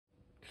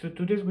So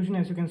today's question,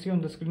 as you can see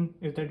on the screen,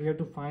 is that we have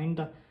to find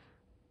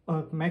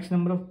the max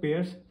number of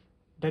pairs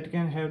that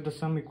can have the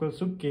sum equals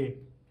to k.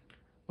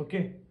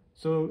 Okay,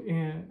 so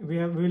we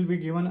will be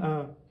given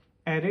a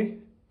array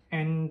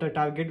and the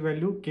target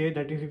value k,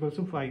 that is equals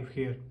to 5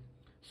 here.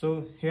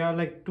 So here are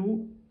like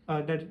two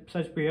that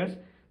such pairs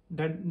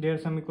that their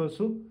sum equals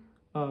to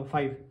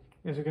 5.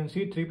 As you can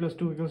see, 3 plus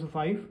 2 equals to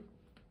 5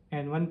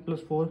 and 1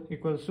 plus 4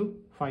 equals to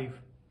 5.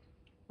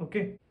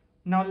 Okay,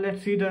 now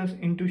let's see the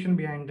intuition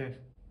behind that.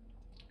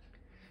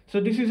 So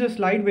this is a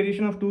slight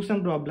variation of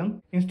two-sum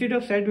problem. Instead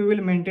of set, we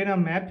will maintain a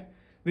map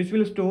which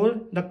will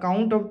store the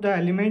count of the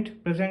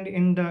element present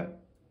in the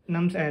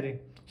nums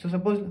array. So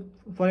suppose,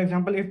 for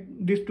example, if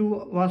this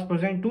 2 was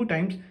present 2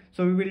 times,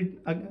 so we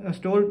will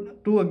store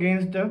 2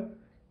 against the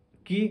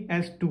key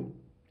as 2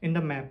 in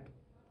the map.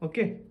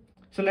 Okay,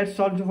 so let's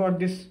solve for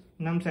this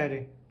nums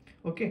array.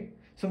 Okay,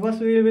 so first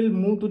we will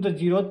move to the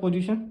 0th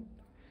position,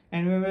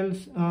 and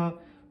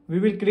we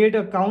will create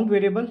a count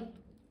variable.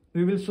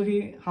 We will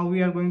see how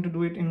we are going to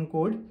do it in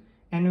code,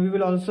 and we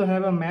will also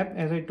have a map,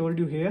 as I told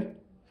you here.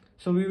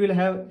 So we will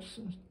have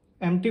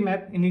empty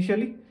map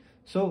initially.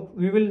 So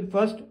we will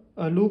first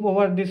loop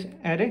over this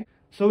array.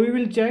 So we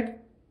will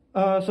check,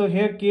 so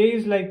here k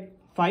is like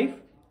 5.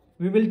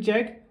 We will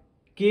check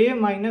k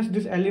minus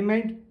this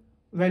element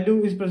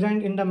value is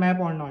present in the map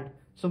or not.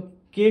 So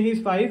k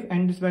is 5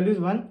 and this value is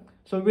 1.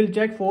 So we will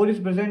check 4 is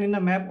present in the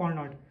map or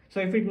not. So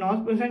if it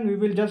not present, we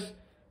will just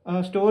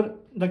store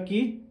the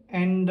key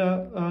and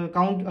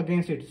count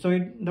against it. So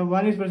the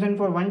 1 is present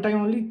for one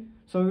time only.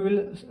 So we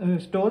will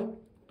store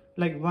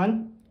like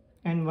 1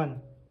 and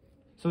 1.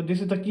 So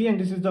this is the key and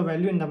this is the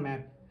value in the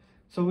map.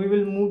 So we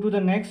will move to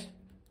the next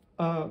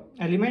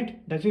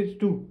element, that is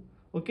 2.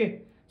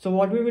 Okay, so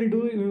what we will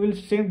do, we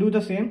will do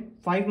the same.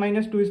 5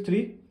 minus 2 is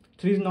 3.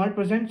 3 is not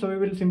present, so we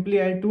will simply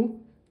add 2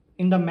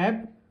 in the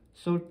map.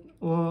 So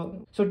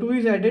 2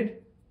 is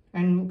added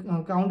and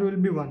count will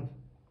be 1.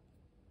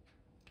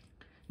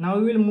 Now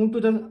we will move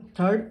to the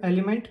third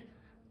element,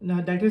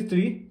 that is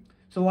 3.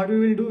 So what we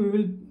will do, we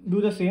will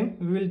do the same.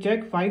 We will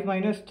check 5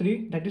 minus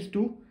 3, that is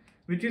 2,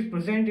 which is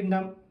present in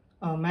the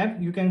map.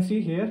 You can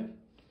see here.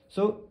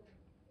 So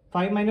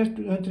 5 minus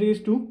 3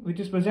 is 2, which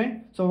is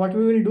present. So what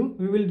we will do,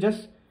 we will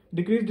just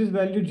decrease this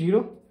value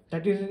 0,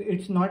 that is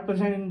it's not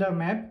present in the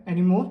map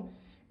anymore.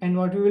 And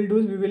what we will do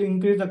is we will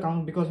increase the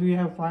count, because we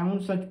have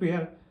found such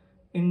pair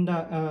in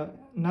the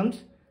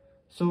nums.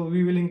 So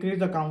we will increase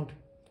the count.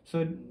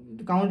 So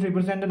the count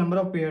represents the number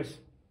of pairs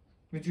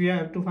which we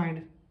have to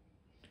find.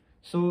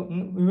 So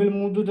we will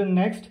move to the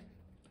next,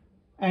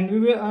 and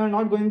we are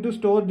not going to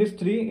store this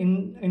 3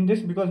 in this,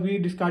 because we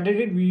discarded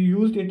it. We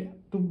used it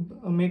to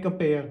make a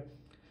pair.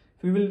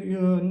 We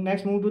will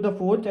next move to the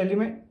fourth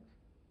element,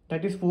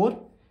 that is 4,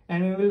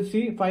 and we will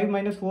see 5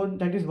 minus 4,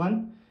 that is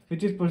 1,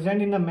 which is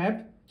present in the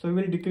map. So we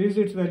will decrease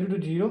its value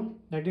to 0,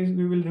 that is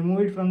we will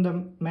remove it from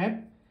the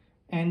map,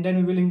 and then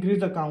we will increase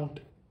the count.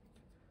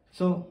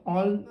 So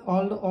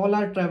all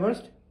are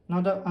traversed. Now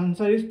the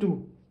answer is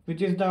 2,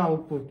 which is the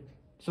output.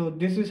 So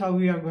this is how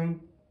we are going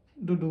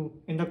to do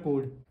in the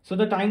code. So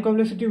the time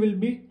complexity will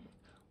be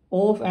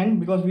O of n,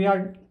 because we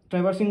are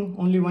traversing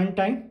only one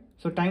time.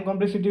 So time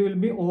complexity will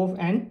be O of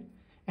n,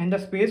 and the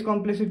space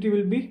complexity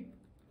will be,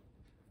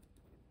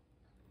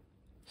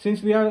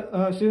 since we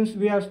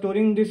are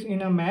storing this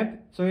in a map,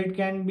 so it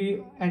can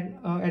be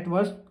at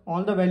worst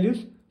all the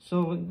values.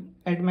 So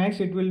at max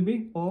it will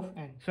be O of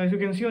n. So as you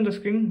can see on the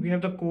screen, we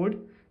have the code.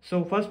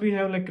 So first we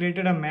have like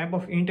created a map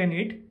of int and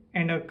int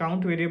and a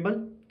count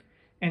variable,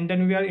 and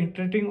then we are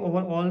iterating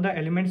over all the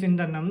elements in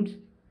the nums,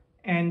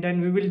 and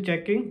then we will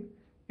checking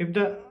if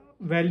the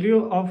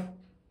value of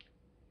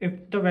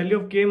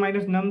k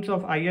minus nums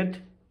of ith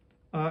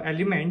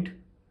element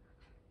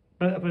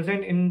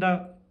present in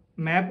the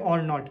map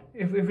or not.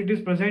 If it is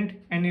present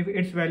and if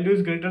its value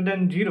is greater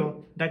than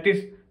 0, that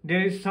is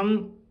there is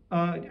some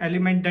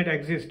element that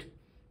exists,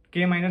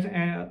 k minus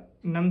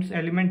nums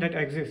element that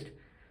exists.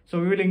 So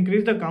we will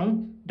increase the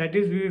count, that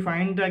is we will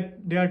find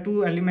that there are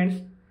 2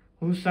 elements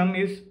whose sum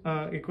is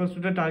equals to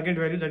the target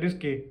value, that is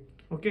k.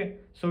 Okay,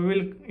 so we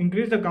will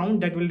increase the count,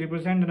 that will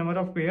represent the number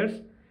of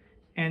pairs,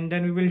 and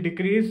then we will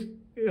decrease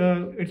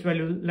its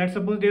value. Let's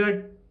suppose there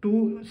are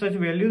 2 such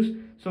values,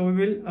 so we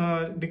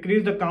will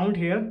decrease the count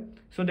here,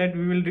 so that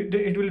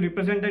it will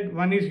represent that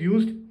 1 is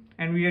used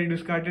and we have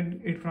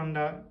discarded it from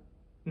the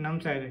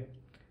nums array.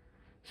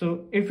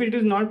 So if it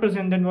is not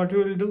present, then what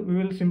we will do, we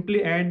will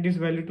simply add this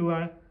value to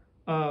our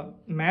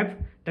map,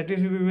 that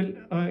is we will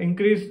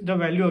increase the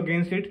value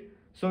against it.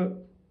 So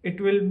it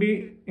will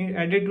be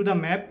added to the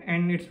map,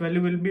 and its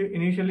value will be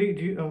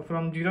initially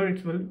from 0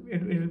 it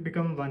will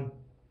become 1,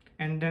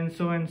 and then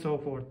so and so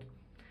forth.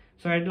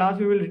 So at last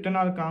we will return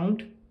our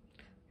count,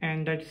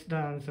 and that's the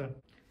answer.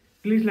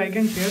 Please like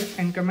and share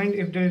and comment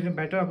if there is a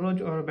better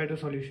approach or a better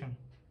solution.